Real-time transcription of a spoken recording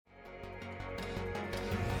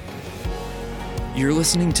You're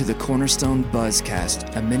listening to the Cornerstone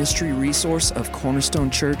Buzzcast, a ministry resource of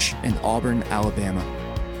Cornerstone Church in Auburn, Alabama.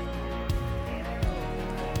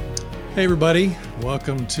 Hey everybody,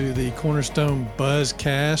 welcome to the Cornerstone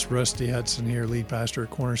Buzzcast. Rusty Hudson here, lead pastor at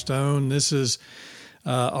Cornerstone. This is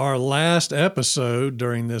our last episode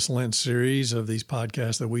during this Lent series of these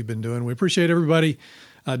podcasts that we've been doing. We appreciate everybody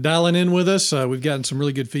dialing in with us. We've gotten some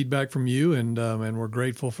really good feedback from you, and we're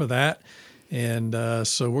grateful for that. And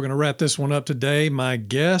so we're going to wrap this one up today. My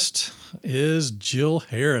guest is Jill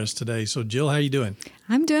Harris today. So Jill, how you doing?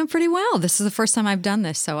 I'm doing pretty well. This is the first time I've done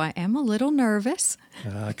this, so I am a little nervous.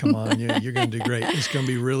 Come on, you're going to do great. It's going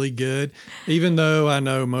to be really good. Even though I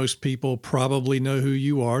know most people probably know who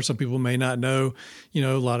you are, some people may not know, a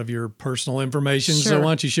lot of your personal information. Sure. So why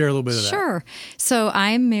don't you share a little bit of that? Sure. So I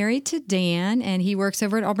am married to Dan, and he works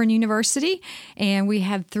over at Auburn University, and we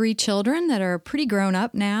have 3 children that are pretty grown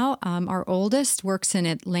up now. Our oldest works in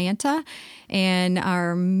Atlanta, and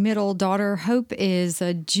our middle daughter, Hope, is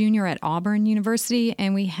a junior at Auburn University,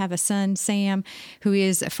 and we have a son, Sam, who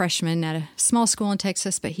is a freshman at a small school in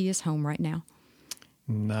Texas, but he is home right now.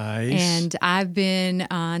 Nice. And I've been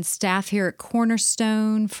on staff here at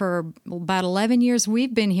Cornerstone for about 11 years.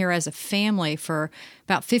 We've been here as a family for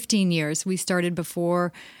about 15 years. We started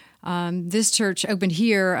before this church opened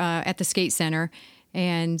here at the Skate Center,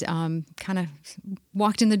 and kind of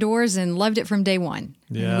walked in the doors and loved it from day one.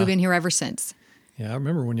 Yeah. And we've been here ever since. Yeah, I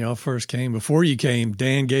remember when y'all first came. Before you came,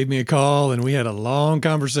 Dan gave me a call, and we had a long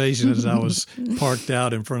conversation as I was parked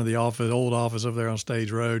out in front of the old office over there on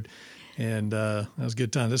Stage Road. And that was a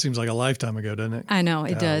good time. That seems like a lifetime ago, doesn't it? I know,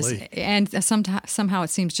 it does. And somehow it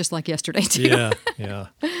seems just like yesterday, too. Yeah.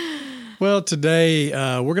 Well, today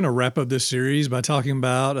we're going to wrap up this series by talking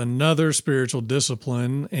about another spiritual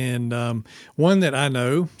discipline, and one that I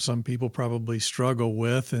know some people probably struggle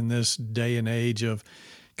with in this day and age of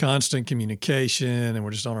constant communication, and we're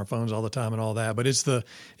just on our phones all the time and all that. But it's the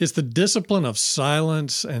discipline of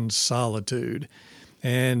silence and solitude.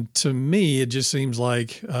 And to me, it just seems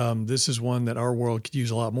like this is one that our world could use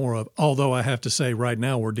a lot more of. Although I have to say right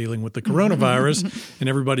now we're dealing with the coronavirus and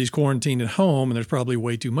everybody's quarantined at home, and there's probably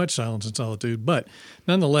way too much silence and solitude. But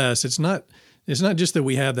nonetheless, it's not just that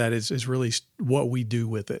we have that. It's really what we do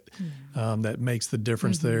with it that makes the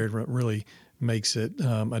difference there. It really makes it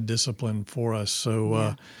a discipline for us. So,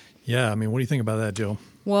 what do you think about that, Jill?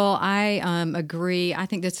 Well, I agree. I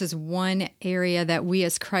think this is one area that we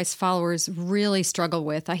as Christ followers really struggle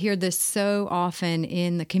with. I hear this so often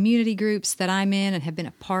in the community groups that I'm in and have been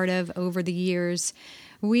a part of over the years.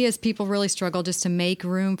 We as people really struggle just to make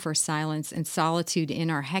room for silence and solitude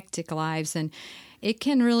in our hectic lives, and it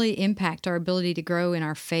can really impact our ability to grow in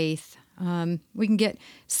our faith. We can get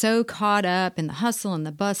so caught up in the hustle and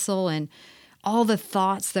the bustle and all the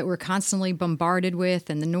thoughts that we're constantly bombarded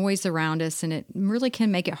with and the noise around us, and it really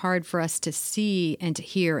can make it hard for us to see and to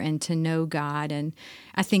hear and to know God. And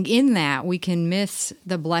I think in that we can miss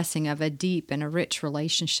the blessing of a deep and a rich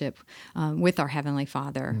relationship with our Heavenly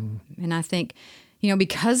Father. And I think,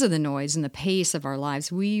 because of the noise and the pace of our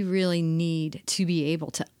lives, we really need to be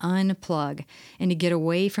able to unplug and to get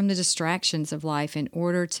away from the distractions of life in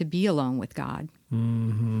order to be alone with God.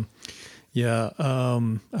 Mm-hmm. Yeah, I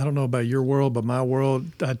don't know about your world, but my world,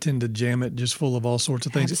 I tend to jam it just full of all sorts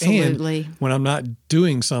of things. Absolutely. And when I'm not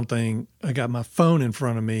doing something, I got my phone in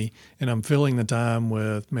front of me, and I'm filling the time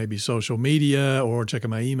with maybe social media or checking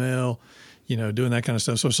my email, doing that kind of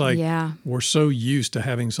stuff. So it's like we're so used to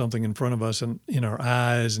having something in front of us and in our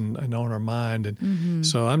eyes and on our mind. And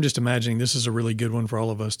so I'm just imagining this is a really good one for all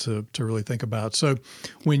of us to really think about. So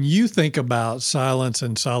when you think about silence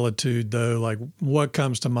and solitude, though, like what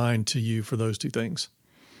comes to mind to you for those two things?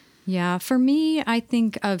 Yeah, for me, I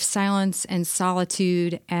think of silence and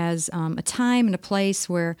solitude as a time and a place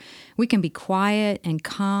where we can be quiet and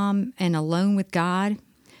calm and alone with God.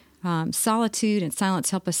 Solitude and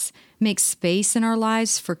silence help us make space in our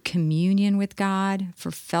lives for communion with God, for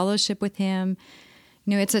fellowship with Him.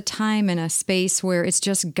 It's a time and a space where it's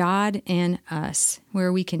just God and us,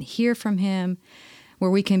 where we can hear from Him, where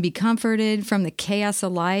we can be comforted from the chaos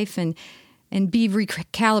of life and be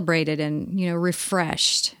recalibrated and,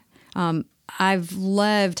 refreshed. I've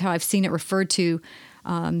loved how I've seen it referred to,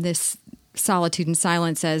 this solitude and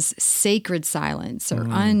silence as sacred silence or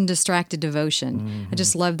undistracted devotion. I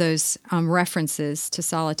just love those references to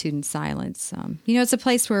solitude and silence. It's a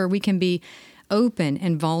place where we can be open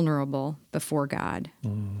and vulnerable before God.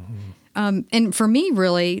 And for me,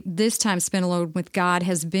 really, this time spent alone with God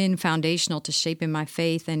has been foundational to shaping my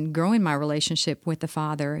faith and growing my relationship with the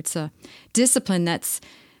Father. It's a discipline that's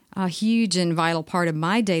a huge and vital part of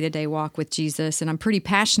my day-to-day walk with Jesus, and I'm pretty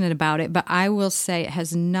passionate about it, but I will say it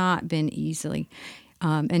has not been easy.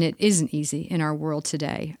 And it isn't easy in our world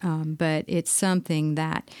today, but it's something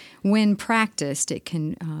that, when practiced, it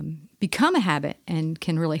can become a habit and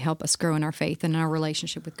can really help us grow in our faith and in our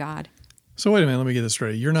relationship with God. So wait a minute, let me get this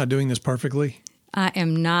straight. You're not doing this perfectly? I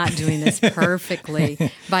am not doing this perfectly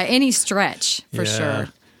by any stretch, for sure.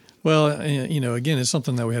 Well, again, it's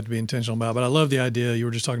something that we have to be intentional about. But I love the idea. You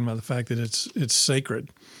were just talking about the fact that it's sacred.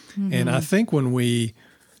 Mm-hmm. And I think when we,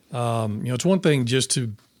 it's one thing just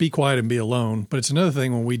to be quiet and be alone, but it's another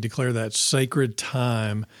thing when we declare that sacred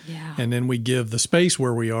time, and then we give the space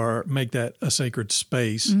where we are, make that a sacred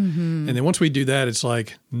space. Mm-hmm. And then once we do that, it's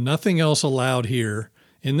like nothing else allowed here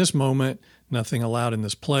in this moment, nothing allowed in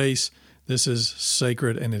this place. This is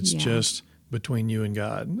sacred, and it's just between you and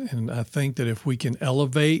God. And I think that if we can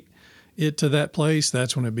elevate it to that place,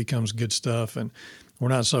 that's when it becomes good stuff. And we're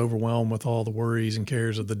not so overwhelmed with all the worries and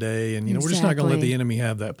cares of the day. And, we're just not going to let the enemy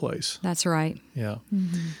have that place. That's right. Yeah.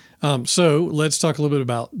 Mm-hmm. So let's talk a little bit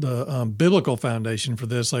about the biblical foundation for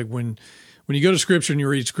this. Like when you go to Scripture and you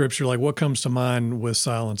read Scripture, like what comes to mind with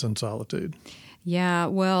silence and solitude? Yeah,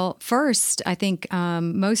 well, first, I think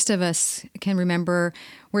most of us can remember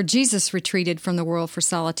where Jesus retreated from the world for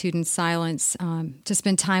solitude and silence to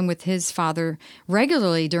spend time with his Father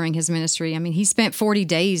regularly during his ministry. I mean, he spent 40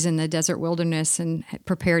 days in the desert wilderness and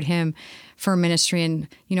prepared him for ministry. And,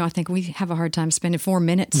 I think we have a hard time spending 4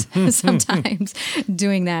 minutes sometimes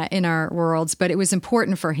doing that in our worlds, but it was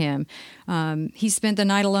important for him. He spent the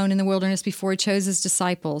night alone in the wilderness before he chose his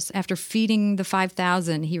disciples. After feeding the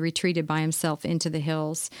 5,000, he retreated by himself into the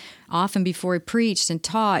hills. Often before he preached and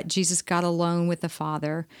taught, Jesus got alone with the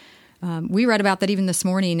Father. We read about that even this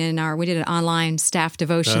morning we did an online staff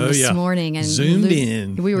devotion this morning. And Zoomed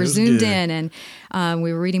in. We were zoomed in, and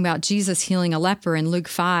we were reading about Jesus healing a leper in Luke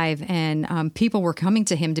 5, and people were coming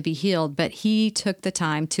to him to be healed, but he took the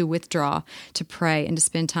time to withdraw, to pray, and to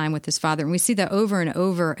spend time with his Father. And we see that over and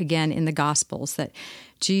over again in the Gospels, that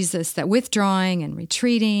Jesus, that withdrawing and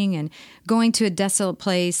retreating and going to a desolate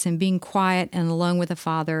place and being quiet and alone with the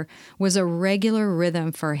Father was a regular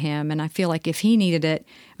rhythm for him. And I feel like if he needed it,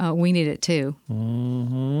 we need it too.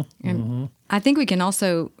 Mm-hmm. And I think we can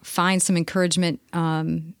also find some encouragement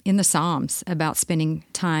in the Psalms about spending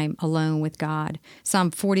time alone with God.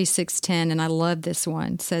 Psalm 46:10, and I love this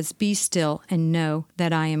one, says, "Be still and know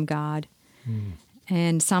that I am God." Mm.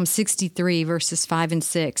 And Psalm 63, verses 5 and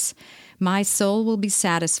 6, "My soul will be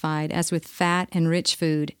satisfied as with fat and rich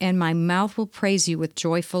food, and my mouth will praise you with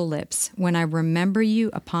joyful lips when I remember you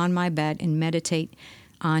upon my bed and meditate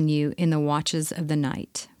on you in the watches of the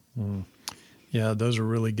night." Mm. Yeah, those are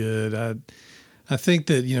really good. I think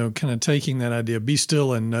that, kind of taking that idea, be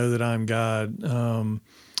still and know that I'm God,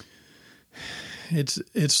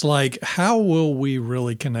 it's like, how will we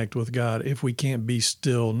really connect with God if we can't be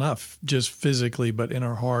still, not just physically, but in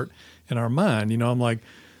our heart and our mind? I'm like,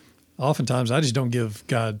 oftentimes I just don't give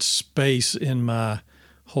God space in my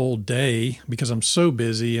whole day because I'm so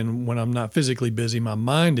busy, and when I'm not physically busy, my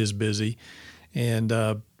mind is busy. And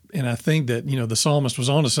I think that, the psalmist was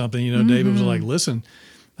onto something. Mm-hmm. David was like, listen,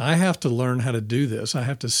 I have to learn how to do this. I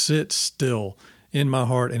have to sit still in my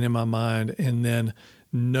heart and in my mind, and then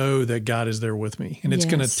know that God is there with me. And it's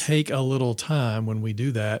going to take a little time when we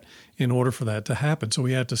do that in order for that to happen. So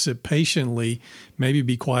we have to sit patiently, maybe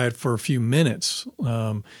be quiet for a few minutes,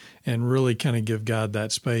 and really kind of give God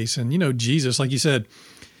that space. And, Jesus, like you said,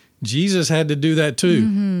 Jesus had to do that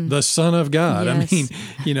too, the Son of God. Yes. I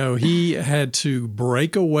mean, he had to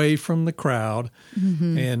break away from the crowd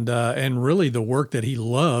and really the work that he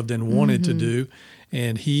loved and wanted to do.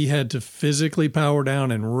 And he had to physically power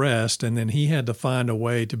down and rest, and then he had to find a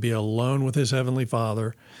way to be alone with his Heavenly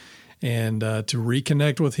Father and to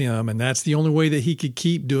reconnect with him. And that's the only way that he could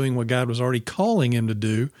keep doing what God was already calling him to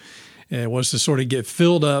do, was to sort of get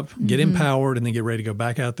filled up, get empowered, and then get ready to go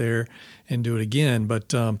back out there and do it again.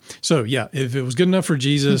 But if it was good enough for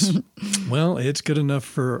Jesus, well, it's good enough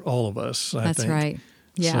for all of us, I think. That's right.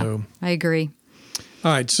 Yeah, so, I agree.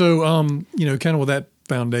 All right. So, kind of with that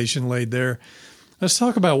foundation laid there, let's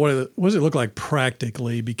talk about what does it look like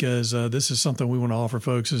practically, because this is something we want to offer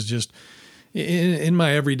folks is just in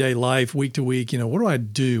my everyday life, week to week, what do I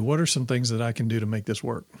do? What are some things that I can do to make this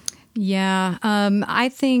work? Yeah, I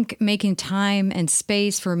think making time and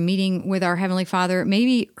space for meeting with our Heavenly Father,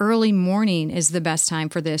 maybe early morning is the best time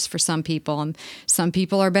for this for some people. And some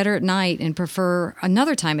people are better at night and prefer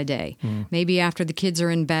another time of day, maybe after the kids are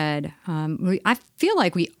in bed. I feel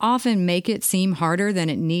like we often make it seem harder than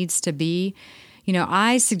it needs to be.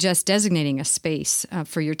 I suggest designating a space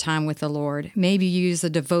for your time with the Lord. Maybe use a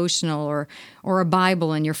devotional or a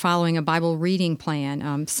Bible, and you're following a Bible reading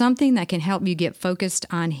plan, something that can help you get focused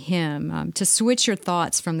on Him, to switch your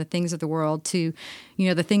thoughts from the things of the world to,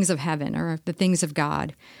 the things of heaven or the things of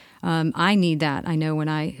God. I need that. I know when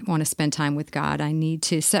I want to spend time with God, I need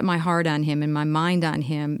to set my heart on Him and my mind on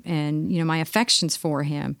Him and, my affections for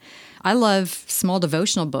Him. I love small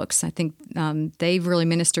devotional books. I think they've really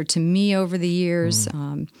ministered to me over the years.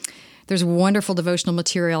 There's wonderful devotional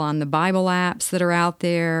material on the Bible apps that are out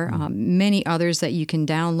there, many others that you can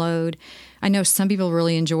download. I know some people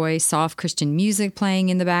really enjoy soft Christian music playing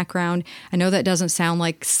in the background. I know that doesn't sound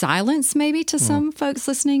like silence maybe to some folks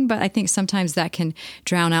listening, but I think sometimes that can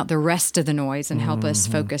drown out the rest of the noise and help us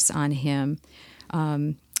focus on Him.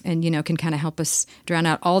 And, can kind of help us drown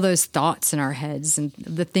out all those thoughts in our heads and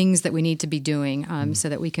the things that we need to be doing so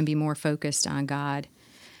that we can be more focused on God.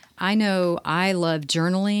 I know I love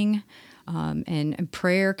journaling, and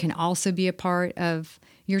prayer can also be a part of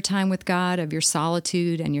your time with God, of your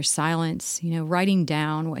solitude and your silence, writing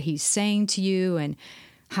down what He's saying to you and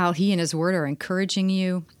how He and His Word are encouraging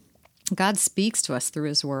you. God speaks to us through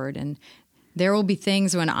His Word, and there will be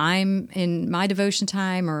things when I'm in my devotion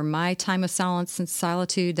time or my time of silence and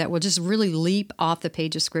solitude that will just really leap off the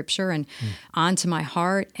page of Scripture and onto my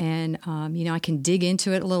heart, and, I can dig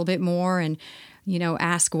into it a little bit more and,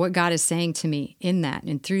 ask what God is saying to me in that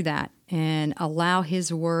and through that, and allow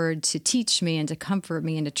His Word to teach me and to comfort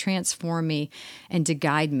me and to transform me and to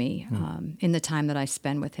guide me in the time that I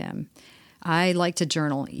spend with Him. I like to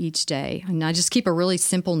journal each day, and I just keep a really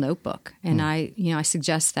simple notebook, and I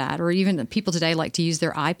suggest that, or even people today like to use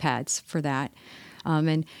their iPads for that.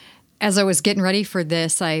 And as I was getting ready for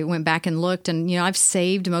this, I went back and looked, and, I've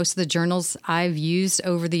saved most of the journals I've used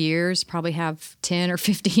over the years, probably have 10 or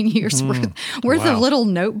 15 years worth of little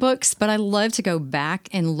notebooks, but I love to go back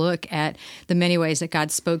and look at the many ways that God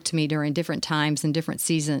spoke to me during different times and different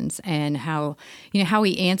seasons, and how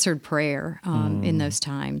He answered prayer in those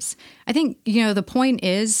times. I think, the point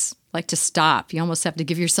is, like, to stop. You almost have to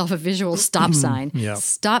give yourself a visual stop sign. Yep.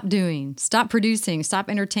 Stop doing, stop producing, stop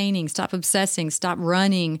entertaining, stop obsessing, stop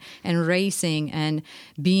running and racing and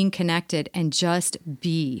being connected, and just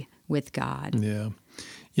be with God. Yeah.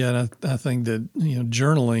 Yeah, and I think that,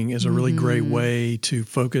 journaling is a really great way to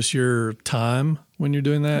focus your time when you're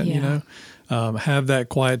doing that, have that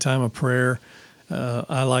quiet time of prayer.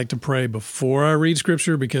 I like to pray before I read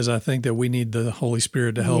Scripture because I think that we need the Holy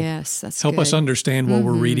Spirit to help us understand what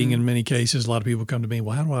we're reading. In many cases, a lot of people come to me,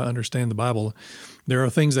 well, how do I understand the Bible? There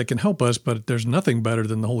are things that can help us, but there's nothing better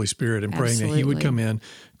than the Holy Spirit, and praying that He would come in,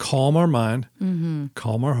 calm our mind,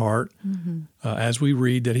 calm our heart, as we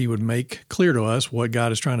read, that He would make clear to us what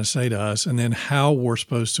God is trying to say to us, and then how we're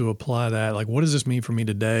supposed to apply that. Like, what does this mean for me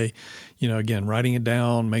today? Again, writing it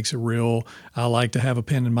down makes it real. I like to have a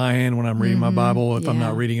pen in my hand when I'm reading my Bible, if I'm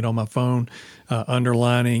not reading it on my phone.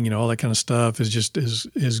 Underlining, all that kind of stuff is just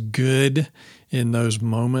is good in those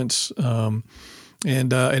moments.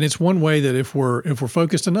 And it's one way that if we're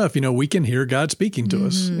focused enough, we can hear God speaking to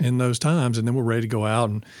us in those times, and then we're ready to go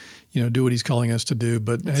out and, do what He's calling us to do.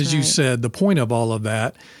 But as you said, the point of all of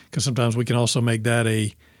that, because sometimes we can also make that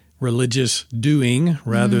a religious doing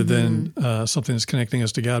rather than something that's connecting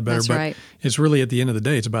us to God better. But it's really, at the end of the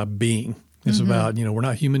day, it's about being. It's about, we're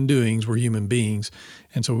not human doings, we're human beings.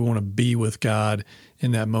 And so we want to be with God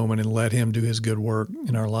in that moment and let Him do His good work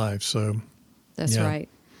in our lives. So that's right.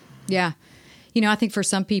 Yeah. I think for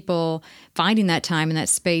some people, finding that time and that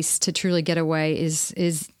space to truly get away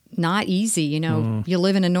is not easy. You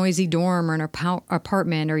live in a noisy dorm or an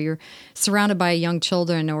apartment, or you're surrounded by young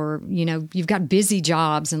children, or, you've got busy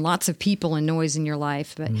jobs and lots of people and noise in your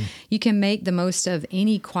life. But you can make the most of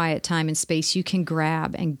any quiet time and space you can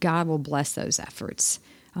grab, and God will bless those efforts.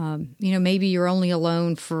 Maybe your only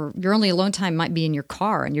alone time might be in your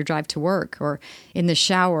car and your drive to work, or in the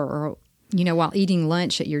shower, or while eating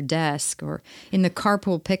lunch at your desk, or in the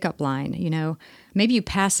carpool pickup line. Maybe you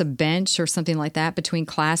pass a bench or something like that between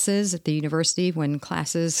classes at the university when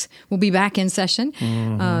classes will be back in session,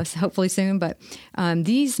 hopefully soon. But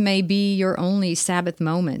these may be your only Sabbath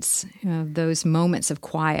moments, those moments of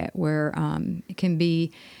quiet where it can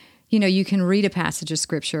be, you can read a passage of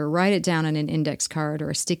Scripture, write it down on an index card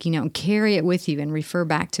or a sticky note, and carry it with you and refer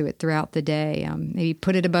back to it throughout the day. Maybe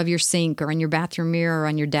put it above your sink or on your bathroom mirror or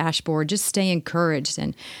on your dashboard. Just stay encouraged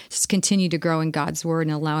and just continue to grow in God's Word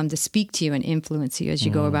and allow Him to speak to you and influence you as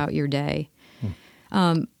you go about your day.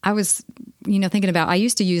 I was, thinking about, I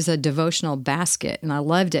used to use a devotional basket, and I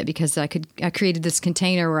loved it because I created this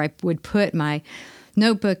container where I would put my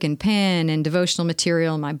notebook and pen and devotional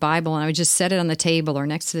material and my Bible, and I would just set it on the table or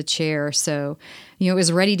next to the chair. So, it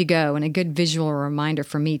was ready to go, and a good visual reminder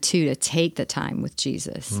for me too to take the time with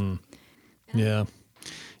Jesus. Yeah.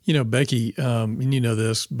 Becky, and you know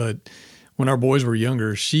this, but when our boys were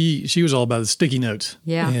younger, she was all about the sticky notes.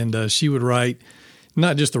 Yeah. And she would write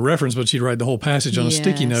not just the reference, but she'd write the whole passage on a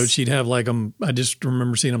sticky note. She'd have I just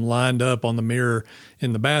remember seeing them lined up on the mirror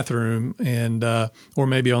in the bathroom and or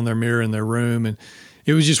maybe on their mirror in their room. And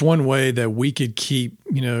it was just one way that we could keep,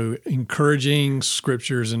 encouraging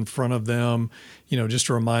scriptures in front of them, just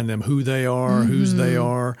to remind them who they are, whose they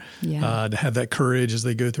are, to have that courage as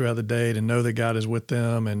they go throughout the day, to know that God is with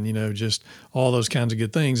them and, just all those kinds of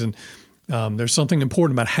good things. And there's something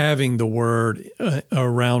important about having the word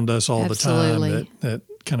around us all Absolutely. the time that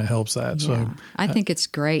kind of helps that. Yeah. So I think it's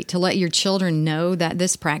great to let your children know that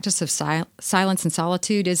this practice of silence and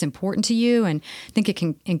solitude is important to you, and I think it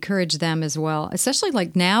can encourage them as well, especially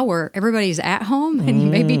like now where everybody's at home and you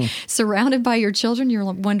may be surrounded by your children. You're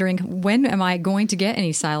wondering, when am I going to get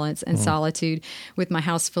any silence and solitude with my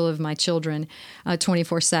house full of my children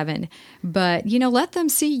 24/7? But, let them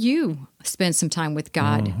see you spend some time with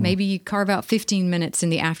God. Maybe you carve out 15 minutes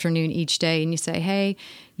in the afternoon each day and you say, hey,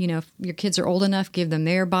 if your kids are old enough, give them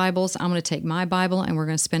their Bibles. I'm going to take my Bible and we're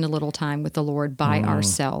going to spend a little time with the Lord by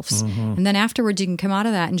ourselves. And then afterwards, you can come out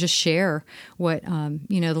of that and just share what,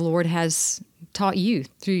 the Lord has taught you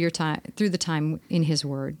through the time in His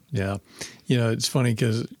Word. Yeah. It's funny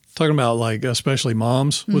because talking about especially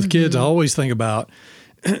moms with kids, I always think about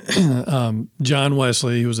John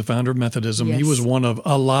Wesley, who was the founder of Methodism. Yes. He was one of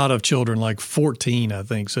a lot of children, like 14, I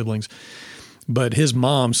think, siblings. But his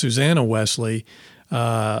mom, Susanna Wesley,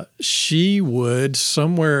 she would,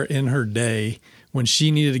 somewhere in her day, when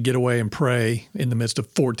she needed to get away and pray in the midst of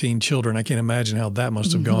 14 children, I can't imagine how that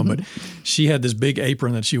must have gone, but she had this big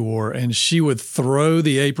apron that she wore, and she would throw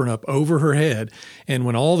the apron up over her head. And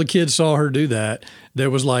when all the kids saw her do that, there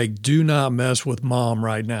was do not mess with mom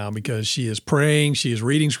right now, because she is praying, she is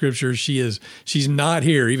reading scripture, she's not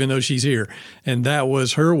here, even though she's here. And that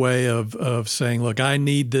was her way of saying, look, I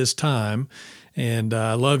need this time. And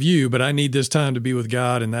I love you, but I need this time to be with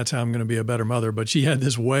God, and that's how I'm going to be a better mother. But she had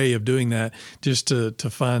this way of doing that just to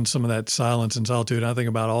find some of that silence and solitude. And I think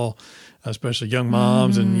about all, especially young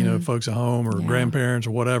moms and, folks at home or grandparents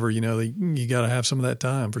or whatever, you got to have some of that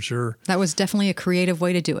time for sure. That was definitely a creative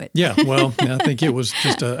way to do it. Yeah, well, I think it was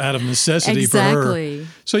just out of necessity for her.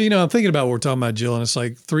 So, I'm thinking about what we're talking about, Jill, and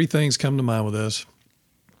it's 3 things come to mind with this.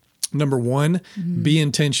 Number 1, be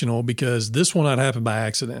intentional, because this will not happen by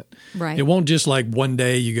accident. Right. It won't just one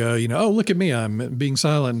day you go, oh, look at me, I'm being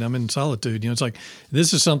silent and I'm in solitude. It's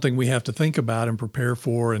this is something we have to think about and prepare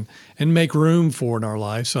for and make room for in our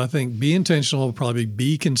life. So I think be intentional, probably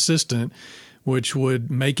be consistent, which would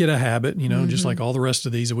make it a habit, just like all the rest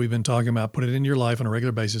of these that we've been talking about. Put it in your life on a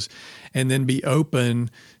regular basis, and then be open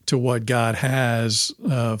to what God has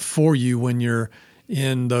for you when you're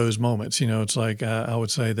in those moments. It's I would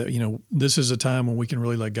say that, this is a time when we can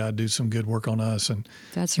really let God do some good work on us. And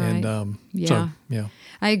that's right. And, yeah. Yeah.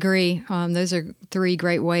 I agree. Those are 3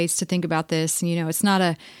 great ways to think about this. It's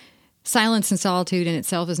not silence and solitude in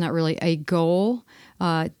itself is not really a goal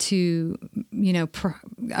a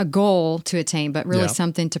goal to attain, but really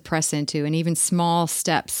something to press into. And even small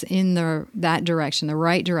steps in that direction, the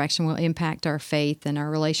right direction, will impact our faith and our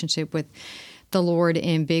relationship with the Lord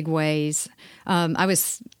in big ways. I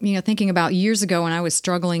was, thinking about years ago when I was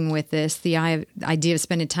struggling with this, the idea of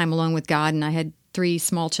spending time alone with God, and I had 3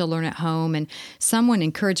 small children at home, and someone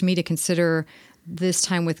encouraged me to consider this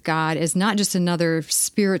time with God is not just another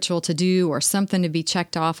spiritual to do or something to be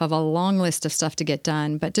checked off of a long list of stuff to get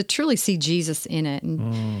done, but to truly see Jesus in it.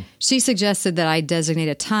 And she suggested that I designate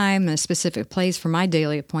a time and a specific place for my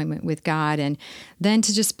daily appointment with God, and then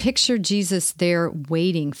to just picture Jesus there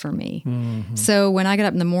waiting for me. Mm-hmm. So when I got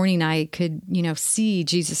up in the morning, I could, see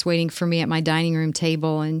Jesus waiting for me at my dining room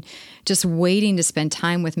table and just waiting to spend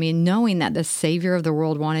time with me, and knowing that the Savior of the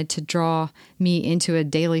world wanted to draw me into a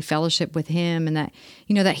daily fellowship with Him, and that,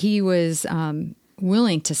 that He was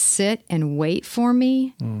willing to sit and wait for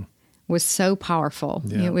me was so powerful.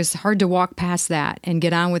 Yeah. It was hard to walk past that and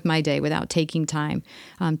get on with my day without taking time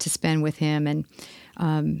to spend with Him. And,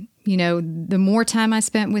 the more time I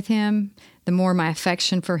spent with Him, the more my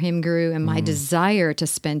affection for Him grew, and my desire to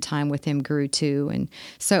spend time with Him grew too. And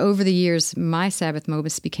so over the years, my Sabbath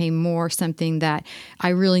moments became more something that I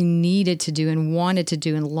really needed to do and wanted to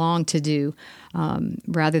do and longed to do,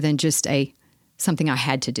 rather than just something I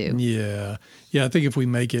had to do. Yeah. I think if we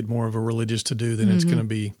make it more of a religious to do, then it's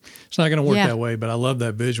not going to work that way. But I love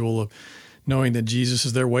that visual of knowing that Jesus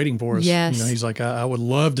is there waiting for us. Yes. He's like, I would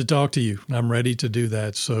love to talk to you. I'm ready to do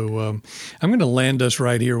that. So I'm going to land us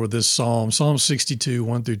right here with this Psalm. Psalm 62,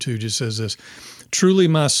 1-2 just says this: truly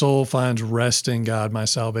my soul finds rest in God. My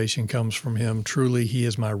salvation comes from him. Truly he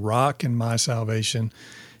is my rock and my salvation.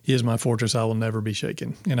 He is my fortress. I will never be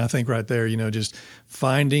shaken. And I think right there, just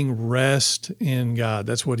finding rest in God.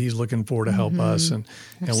 That's what he's looking for to help us. And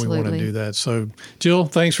we want to do that. So Jill,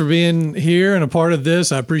 thanks for being here and a part of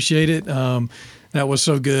this. I appreciate it. That was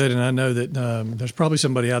so good. And I know that there's probably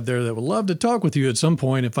somebody out there that would love to talk with you at some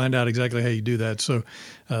point and find out exactly how you do that. So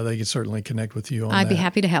they can certainly connect with you on that. I'd be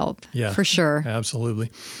happy to help. Yeah, for sure. Absolutely.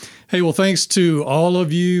 Hey, well, thanks to all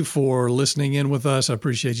of you for listening in with us. I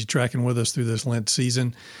appreciate you tracking with us through this Lent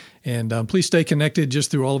season. And please stay connected just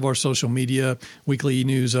through all of our social media, weekly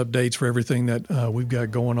news updates for everything that we've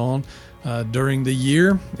got going on during the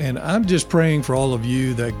year. And I'm just praying for all of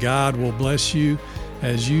you that God will bless you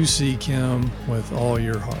as you seek him with all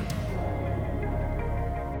your heart.